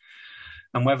 and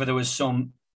whether there was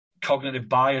some cognitive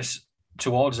bias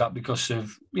towards that because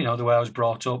of, the way I was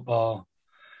brought up or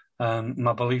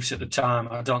my beliefs at the time.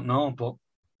 I don't know, but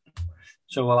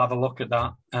so we'll have a look at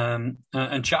that and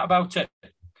chat about it.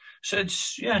 So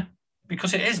it's,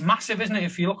 because it is massive, isn't it?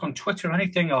 If you look on Twitter or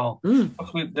anything, or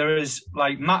there is,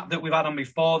 like Matt that we've had on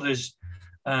before, there's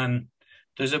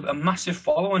a massive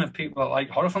following of people that like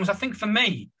horror films. I think for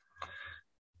me,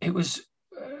 it was,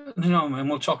 and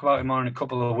we'll talk about it more in a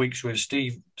couple of weeks with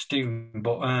Stephen,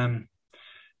 but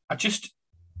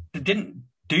it didn't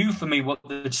do for me what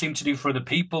it seemed to do for other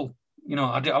people.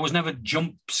 I was never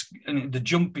the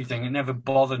jumpy thing. It never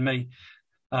bothered me.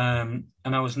 And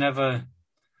I was never,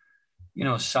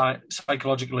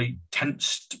 psychologically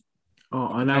tensed.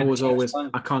 Oh, and I was always,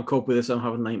 I can't cope with this. I'm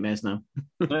having nightmares now.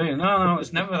 No,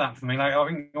 it's never that for me. Like, I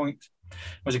think I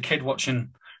was a kid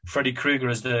watching Freddy Krueger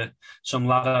as some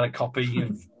lad had a copy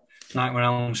of Nightmare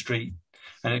on Elm Street,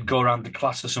 and it'd go around the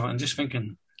class or something, and just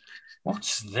thinking,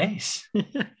 what's this?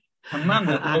 A man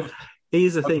that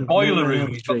here's the thing: boiler room,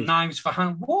 he's got knives for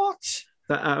hand. What?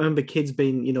 I remember kids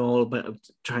being, all about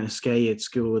trying to scare you at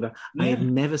school with that. Yeah. I have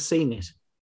never seen it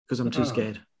because I'm too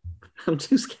scared. I'm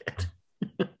too scared.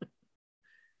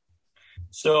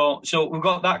 So we've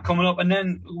got that coming up, and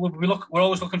then we're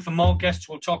always looking for more guests.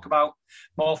 We'll talk about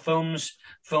more films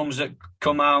that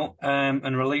come out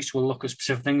and release. We'll look at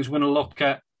specific things. We're going to look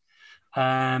at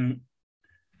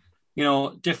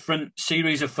different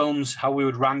series of films, how we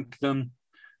would rank them.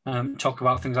 Talk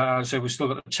about things like that. So we've still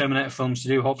got the Terminator films to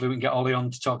do. Hopefully we can get Ollie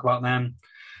on to talk about them.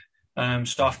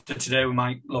 So after today, we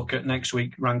might look at next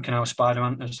week ranking our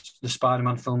the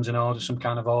Spider-Man films in order, some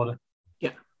kind of order.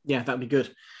 Yeah, that'd be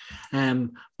good. But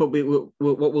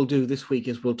what we'll do this week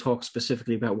is we'll talk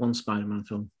specifically about one Spider-Man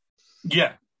film.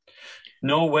 Yeah,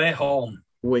 No Way Home.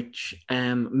 Which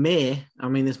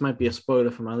this might be a spoiler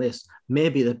for my list, may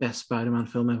be the best Spider-Man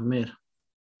film ever made.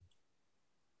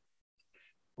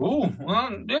 Oh,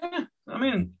 well, yeah. I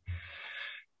mean,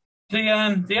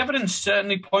 the evidence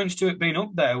certainly points to it being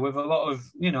up there with a lot of,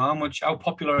 how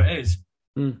popular it is.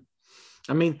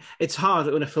 I mean, it's hard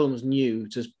when a film's new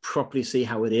to properly see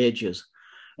how it ages.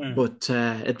 But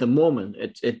at the moment,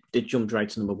 it jumped right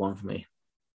to number one for me.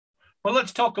 Well,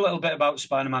 let's talk a little bit about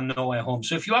Spider-Man No Way Home.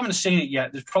 So if you haven't seen it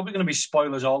yet, there's probably going to be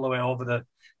spoilers all the way over the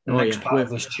next part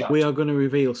of this chat. We are going to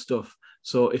reveal stuff.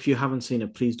 So if you haven't seen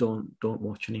it, please don't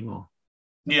watch anymore.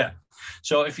 Yeah.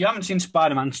 So if you haven't seen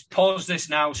Spider-Man, pause this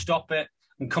now, stop it,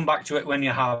 and come back to it when you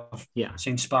have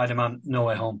seen Spider-Man No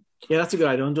Way Home. Yeah, that's a good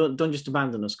idea. Don't just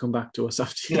abandon us. Come back to us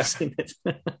after you've seen it.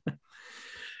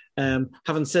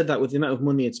 Having said that, with the amount of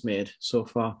money it's made so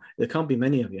far, there can't be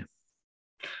many of you.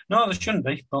 No, there shouldn't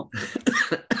be. But...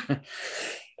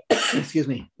 Excuse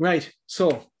me. Right.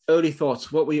 So, early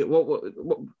thoughts. What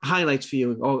highlights for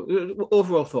you, or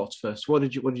overall thoughts first? What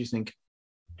did you think?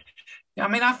 Yeah, I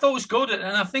mean, I thought it was good, and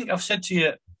I think I've said to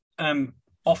you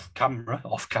off camera,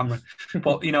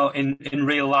 but in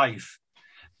real life,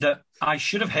 that I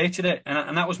should have hated it,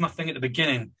 and that was my thing at the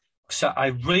beginning. So I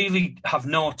really have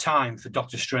no time for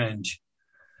Doctor Strange.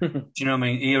 Do you know what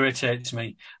I mean? He irritates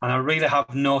me, and I really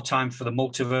have no time for the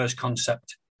multiverse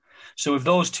concept. So with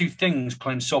those two things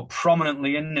playing so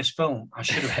prominently in this film, I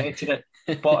should have hated it,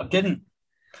 but I didn't.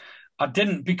 I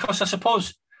didn't, because I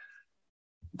suppose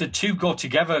the two go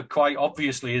together quite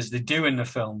obviously, as they do in the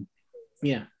film.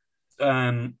 Yeah.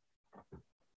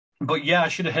 But yeah, I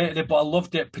should have hated it, but I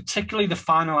loved it, particularly the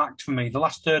final act for me, the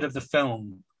last third of the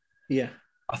film. Yeah.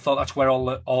 I thought that's where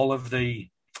all of the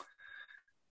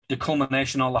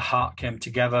culmination, all the heart came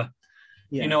together.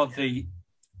 Yeah. You know, the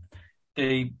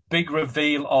big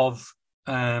reveal of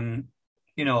the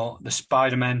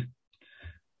Spider-Man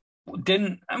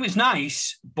it was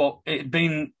nice, but it had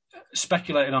been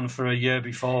speculated on for a year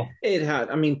before. It had.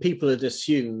 I mean, people had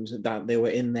assumed that they were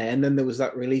in there, and then there was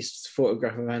that released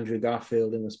photograph of Andrew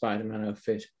Garfield in the Spider-Man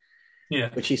outfit,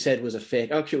 which he said was a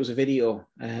fake. Actually, it was a video.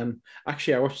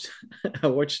 Actually, I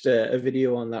watched a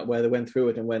video on that where they went through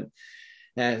it and went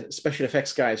special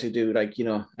effects guys who do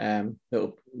little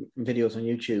videos on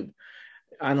YouTube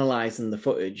analyzing the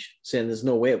footage, saying there's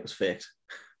no way it was faked.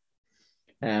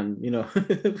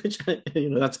 Which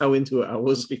that's how into it I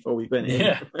was before we went in.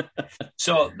 Yeah.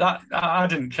 So that I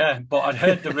didn't care, but I'd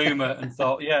heard the rumor and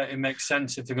thought, yeah, it makes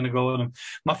sense if they're going to go with them.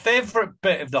 My favorite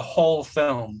bit of the whole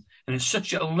film, and it's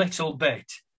such a little bit,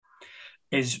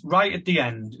 is right at the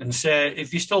end. And say,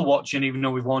 if you're still watching, even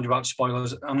though we've warned you about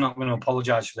spoilers, I'm not going to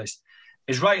apologize for this.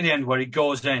 Is right at the end where he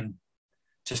goes in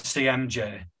to see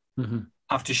MJ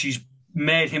after she's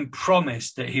made him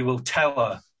promise that he will tell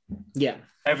her. Yeah.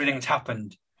 Everything's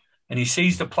happened, and he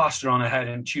sees the plaster on her head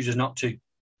and chooses not to.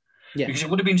 Yeah, because it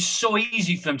would have been so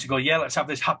easy for them to go, yeah, let's have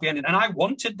this happy ending, and I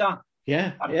wanted that.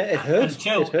 Yeah, it hurt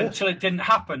until it didn't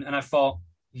happen, and I thought,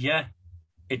 yeah,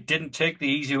 it didn't take the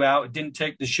easy way out. It didn't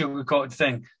take the sugar-coated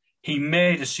thing. He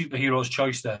made a superhero's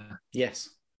choice there. Yes,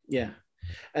 yeah,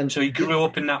 and so he grew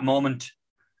up in that moment.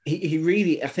 He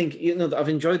really, I think, I've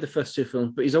enjoyed the first two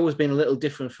films, but he's always been a little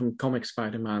different from comic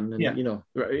Spider-Man. And,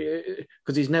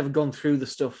 because he's never gone through the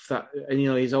stuff that, and,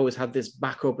 he's always had this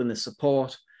backup and this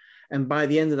support. And by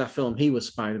the end of that film, he was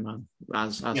Spider-Man,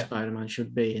 as Spider-Man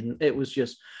should be. And it was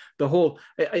just the whole,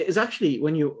 it's actually,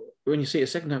 when you see it a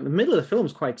second time, the middle of the film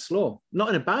is quite slow, not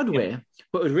in a bad way,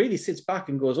 but it really sits back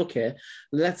and goes, okay,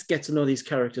 let's get to know these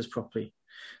characters properly.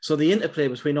 So the interplay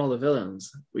between all the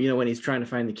villains, when he's trying to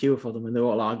find the cure for them and they're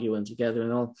all arguing together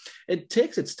and all, it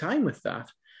takes its time with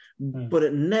that, but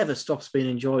it never stops being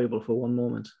enjoyable for one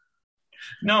moment.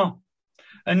 No.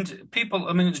 And people,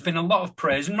 I mean, there's been a lot of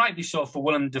praise, and rightly so, for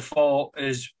Willem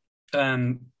Dafoe's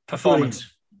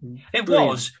performance. Brilliant. It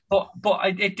was, but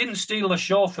it didn't steal the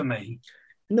show for me.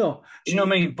 No. Do you know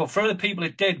what I mean? But for other people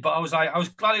it did, but I was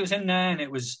glad it was in there and it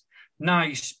was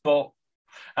nice,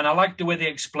 and I liked the way they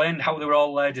explained how they were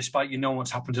all there despite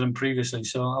what's happened to them previously.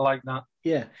 So I like that.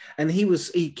 Yeah. And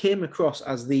he came across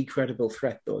as the credible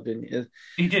threat, though, didn't he?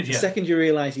 He did, yeah. The second you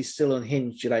realise he's still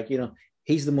unhinged, you're like,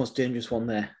 he's the most dangerous one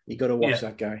there. You got to watch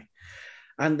that guy.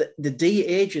 And the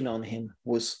de-aging on him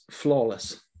was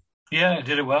flawless. Yeah, it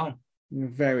did it well.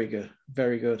 Very good.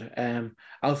 Very good.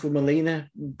 Alfred Molina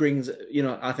brings,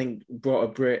 I think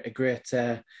brought a great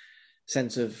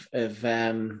sense of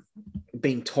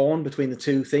being torn between the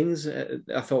two things.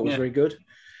 I thought was very good.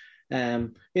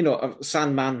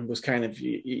 Sandman was kind of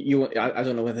I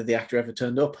don't know whether the actor ever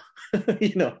turned up,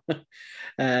 and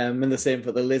the same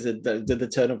for the Lizard. Did they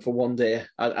turn up for one day?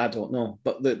 I don't know,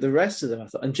 but the rest of them I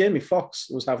thought, and Jamie Foxx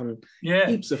was having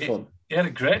heaps of fun. He had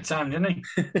a great time, didn't he?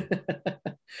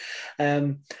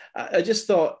 I just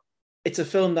thought it's a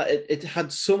film that it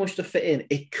had so much to fit in.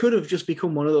 It could have just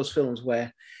become one of those films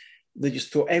where they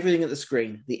just throw everything at the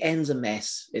screen. The end's a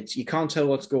mess. You can't tell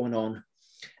what's going on.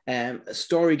 A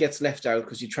story gets left out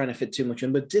because you're trying to fit too much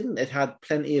in, but didn't. It had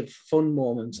plenty of fun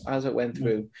moments as it went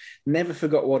through. Never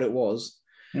forgot what it was.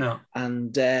 No.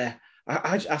 And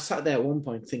I sat there at one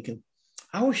point thinking,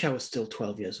 I wish I was still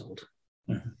 12 years old.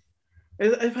 Mm-hmm.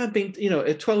 If I'd been,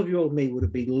 a 12-year-old me would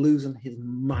have been losing his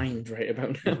mind right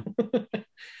about now.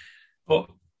 But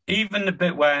even the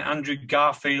bit where Andrew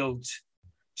Garfield's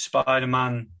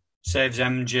Spider-Man saves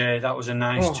MJ. That was a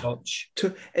nice Oh, touch.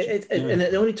 and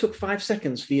it only took 5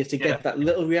 seconds for you to Yeah, get that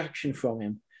little reaction from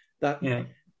him that yeah,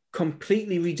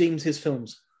 completely redeems his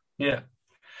films. yeah.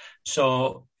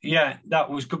 So yeah, that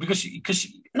was good because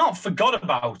not forgot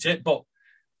about it, but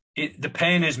the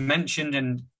pain is mentioned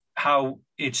and how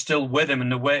it's still with him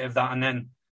and the weight of that, and then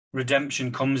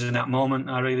redemption comes in that moment.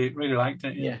 I really liked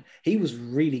it. Yeah, he was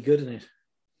really good in it.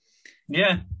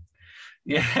 Yeah,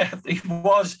 yeah, he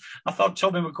was. I thought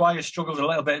Tobey Maguire struggled a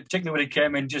little bit, particularly when he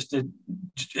came in just in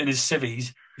his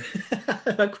civvies.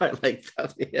 I quite like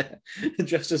that. Yeah,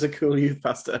 just as a cool youth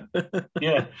pastor.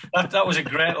 Yeah, that was a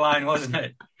great line, wasn't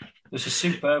it? It was a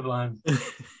superb line.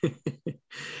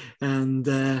 And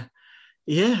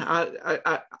yeah,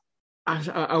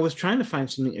 I was trying to find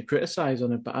something to criticize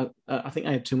on it, but I think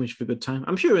I had too much of a good time.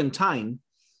 I'm sure in time,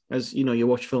 as you know, you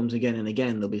watch films again and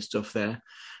again, there'll be stuff there.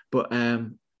 But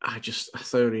I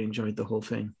thoroughly enjoyed the whole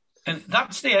thing. And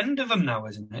that's the end of him now,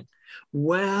 isn't it?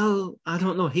 Well, I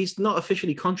don't know. He's not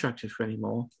officially contracted for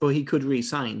anymore, but he could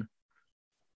re-sign.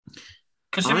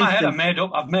 Because in my head, I've made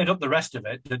up the rest of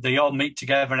it, that they all meet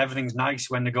together and everything's nice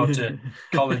when they go to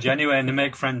college anyway, and they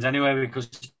make friends anyway, because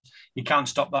you can't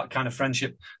stop that kind of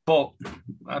friendship. But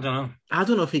I don't know. I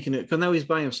don't know if he can, because now he's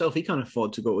by himself. He can't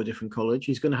afford to go to a different college.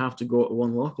 He's going to have to go to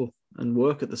one local and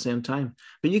work at the same time.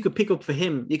 But you could pick up for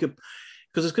him. You could,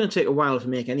 because it's going to take a while to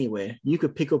make anyway. You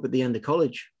could pick up at the end of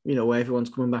college, you know, where everyone's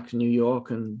coming back to New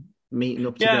York and meeting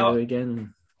up together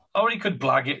again. Or he could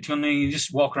blag it. You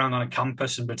just walk around on a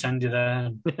campus and pretend you're there.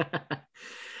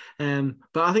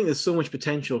 But I think there's so much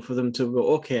potential for them to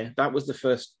go, okay, that was the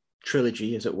first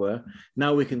trilogy, as it were.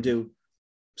 Now we can do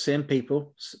same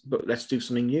people, but let's do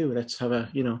something new. Let's have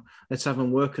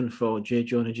them working for J.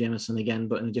 Jonah Jameson again,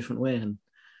 but in a different way. And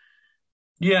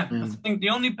I think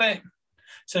the only bit,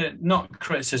 so not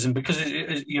criticism, because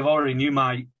you've already knew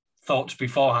my thoughts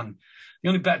beforehand. The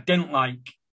only bit I didn't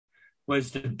like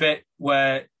was the bit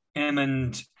where him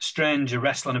and Strange are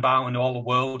wrestling about and all the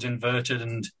world's inverted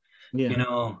and, you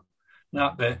know,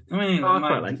 that bit. I mean, I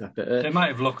quite like that bit. It might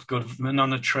have looked good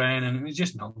on a train and it's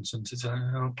just nonsense. It's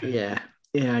okay.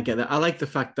 Yeah, I get that. I like the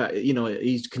fact that, you know,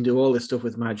 he can do all this stuff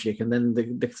with magic, and then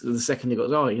the second he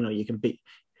goes, oh, you know, you can be,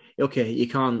 okay, you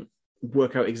can't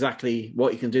work out exactly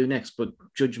what you can do next, but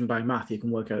judging by math, you can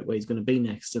work out where he's going to be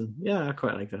next. And yeah, I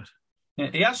quite like that. Yeah,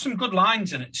 he has some good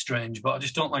lines in it, Strange, but I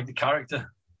just don't like the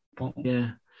character. But...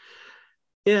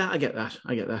 Yeah, I get that.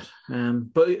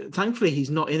 But thankfully, he's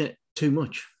not in it too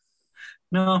much.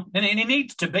 No, and he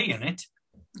needs to be in it.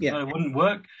 Yeah, it wouldn't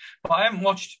work. But I haven't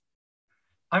watched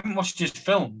his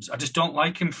films. I just don't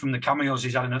like him from the cameos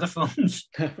he's had in other films.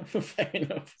 Fair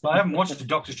enough. But I haven't watched the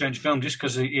Doctor Strange film just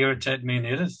because he irritated me in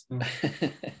the others.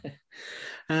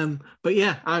 But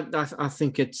yeah, I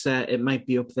think it might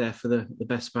be up there for the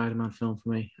best Spider-Man film for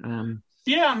me.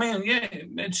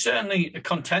 It's certainly a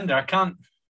contender. I can't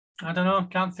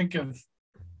think of.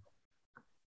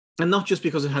 And not just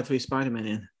because it had 3 Spider-Men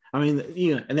in. I mean,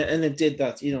 you know, and it did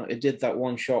that. You know, it did that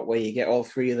one shot where you get all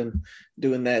 3 of them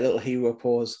doing their little hero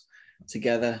pose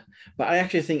together. But I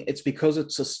actually think it's because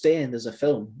it's sustained as a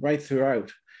film right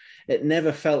throughout. It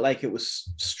never felt like it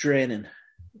was straining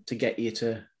to get you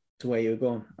to where you were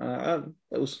going.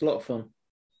 It was a lot of fun.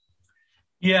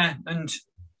 Yeah, and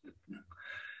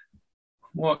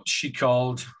what she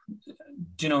called,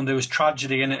 you know, there was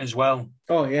tragedy in it as well.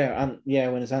 Oh yeah, and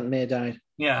when his Aunt May died.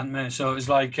 Yeah, Aunt May. So it was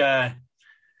like there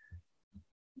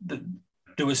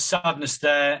was sadness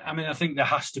there. I mean, I think there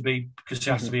has to be, because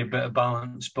there has to be a bit of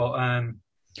balance. But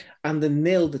and they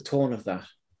nailed the tone of that.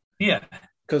 Yeah,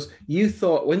 because you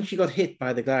thought when she got hit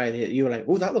by the guy, you were like,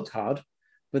 "Oh, that looked hard,"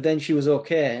 but then she was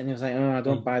okay, and it was like, "Oh, I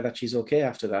don't buy that she's okay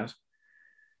after that."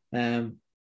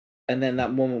 And then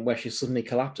that moment where she suddenly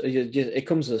collapsed, it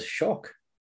comes as a shock.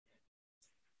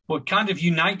 Well, it kind of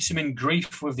unites him in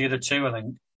grief with the other 2, I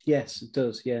think. Yes, it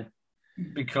does, yeah.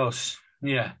 Because,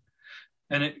 yeah.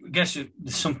 And I guess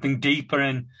there's something deeper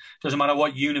in, doesn't matter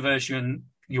what universe you're in,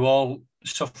 you all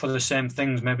suffer the same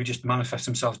things, maybe just manifest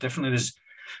themselves differently.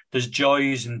 There's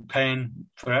joys and pain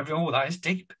for everyone. Oh, that is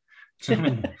deep. So, I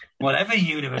mean, whatever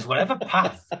universe, whatever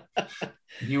path,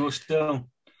 you will still...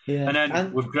 Yeah. And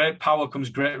then with great power comes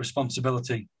great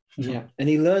responsibility. Yeah. And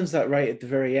he learns that right at the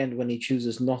very end when he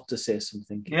chooses not to say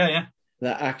something. Yeah.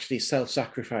 That actually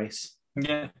self-sacrifice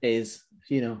is,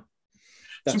 you know.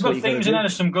 That's some good things in there.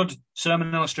 Some good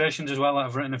sermon illustrations as well.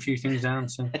 I've written a few things down.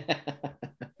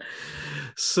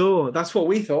 So that's what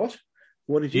we thought.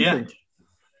 What did you think?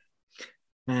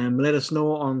 Let us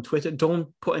know on Twitter. Don't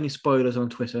put any spoilers on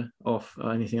Twitter off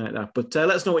or anything like that. But let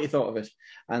us know what you thought of it.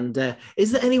 And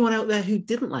is there anyone out there who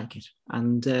didn't like it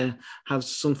and have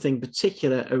something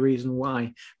particular, a reason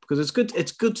why? Because it's good.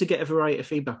 It's good to get a variety of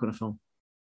feedback on a film.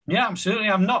 Yeah, absolutely.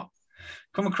 I've not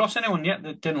come across anyone yet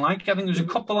that didn't like it. I think there was a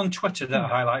couple on Twitter that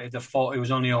highlighted that thought it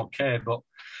was only okay, but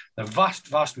the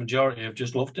vast majority have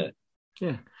just loved it.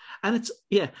 Yeah. And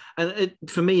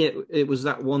for me, it was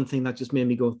that one thing that just made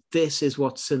me go, this is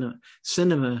what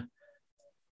cinema,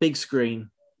 big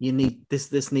screen, you need this.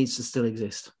 This needs to still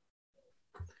exist.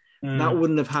 That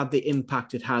wouldn't have had the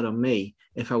impact it had on me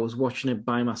if I was watching it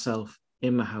by myself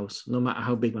in my house, no matter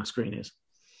how big my screen is.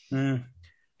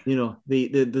 You know,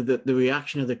 the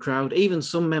reaction of the crowd, even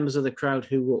some members of the crowd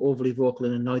who were overly vocal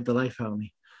and annoyed the life out of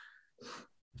me.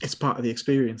 It's part of the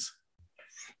experience.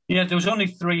 Yeah, there was only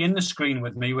 3 in the screen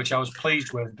with me, which I was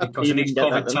pleased with because in these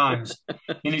COVID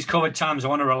times, I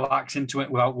want to relax into it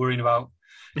without worrying about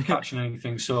catching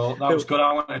anything. So that was good.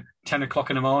 I went at 10 o'clock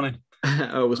in the morning.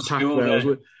 It was packed.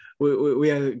 We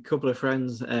had a couple of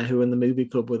friends who were in the movie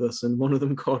club with us, and one of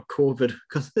them caught COVID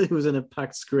because he was in a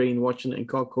packed screen watching it and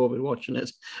caught COVID watching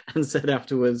it, and said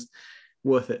afterwards,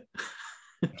 "Worth it."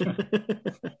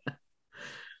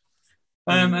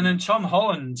 And then Tom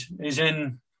Holland is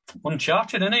in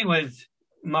Uncharted, isn't he, with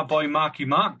my boy Marky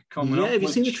Mark coming up? Yeah, have you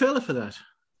seen the trailer for that?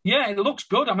 Yeah, it looks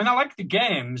good. I mean, I like the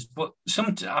games, but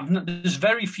there's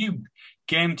very few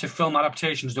game-to-film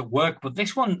adaptations that work, but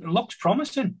this one looks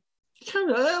promising. It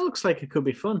looks like it could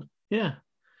be fun. Yeah.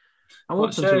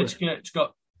 It's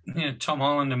got Tom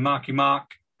Holland and Marky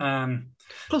Mark.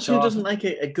 Plus, who doesn't like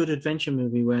a good adventure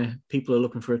movie where people are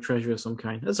looking for a treasure of some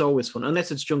kind? That's always fun,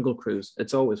 unless it's Jungle Cruise.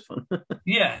 It's always fun.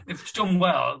 Yeah, if it's done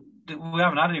well. We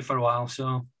haven't had any for a while,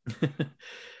 so...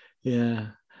 Yeah.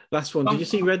 Last one. Did you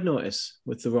see Red Notice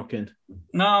with The Rock in?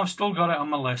 No, I've still got it on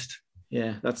my list.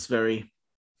 Yeah, that's very...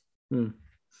 Well,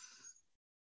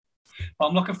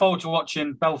 I'm looking forward to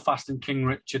watching Belfast and King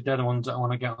Richard. They're the ones that I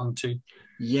want to get onto.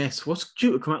 Yes, what's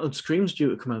due to come out? Scream's due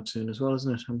to come out soon as well,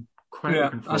 isn't it? I'm quite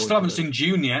looking forward I still haven't seen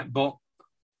June yet, but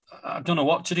I don't know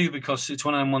what to do because it's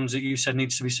one of them ones that you said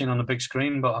needs to be seen on the big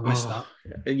screen, but I missed that.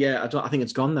 Yeah, I think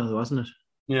it's gone now, though, hasn't it?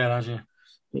 Yeah, it has,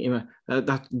 yeah.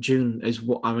 That June is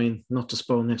what I mean. Not to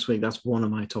spoil next week. That's one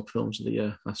of my top films of the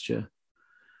year last year.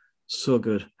 So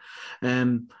good.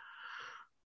 I'm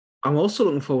also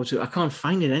looking forward to. I can't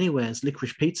find it anywhere. It's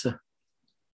Licorice Pizza.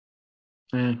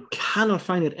 Cannot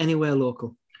find it anywhere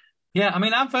local. Yeah, I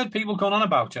mean, I've heard people going on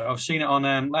about it. I've seen it on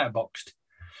Letterboxd.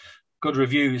 Good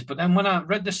reviews, but then when I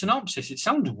read the synopsis, it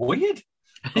sounds weird.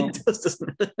 It does,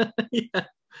 doesn't it? Yeah.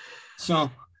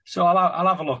 So I'll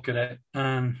have a look at it.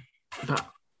 But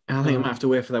I think I might have to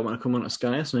wait for that one to come on to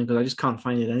Sky or something because I just can't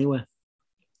find it anywhere.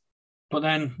 But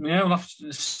then, we'll have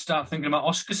to start thinking about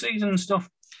Oscar season and stuff.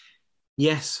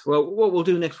 Yes. Well, what we'll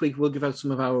do next week, we'll give out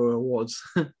some of our awards,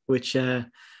 which are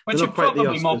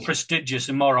probably more prestigious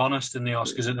and more honest than the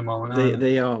Oscars at the moment.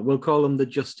 They are. We'll call them the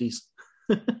Justies.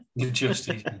 The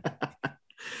Justies.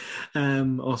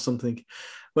 Or something.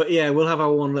 But yeah, we'll have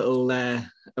our one little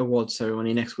award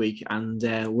ceremony next week, and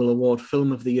we'll award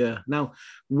Film of the Year. Now,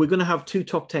 we're going to have 2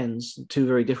 top 10s, 2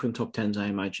 very different top 10s, I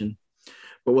imagine.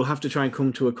 But we'll have to try and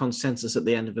come to a consensus at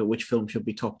the end of it, which film should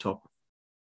be top.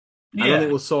 Yeah. I don't think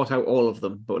we'll sort out all of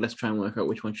them, but let's try and work out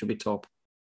which one should be top.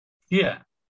 Yeah.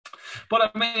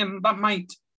 But I mean, that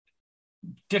might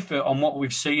differ on what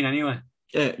we've seen anyway.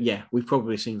 Yeah, we've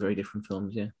probably seen very different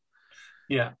films, yeah.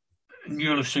 Yeah.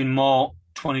 You'll have seen more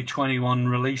 2021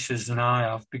 releases than I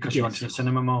have because you went to the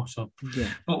cinema more. So, yeah.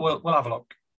 But we'll have a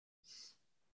look.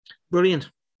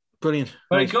 Brilliant.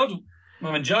 Very good.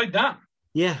 I've enjoyed that.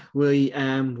 Yeah,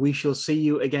 we shall see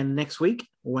you again next week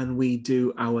when we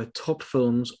do our top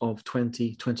films of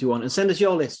 2021. And send us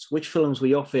your lists. Which films were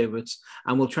your favourites?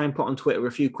 And we'll try and put on Twitter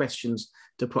a few questions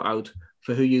to put out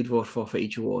for who you'd vote for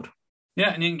each award.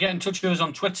 Yeah, and you can get in touch with us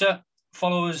on Twitter.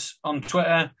 Follow us on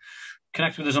Twitter.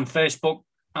 Connect with us on Facebook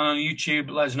and on YouTube.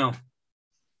 Let us know.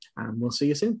 And we'll see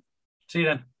you soon. See you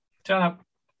then. Ciao now.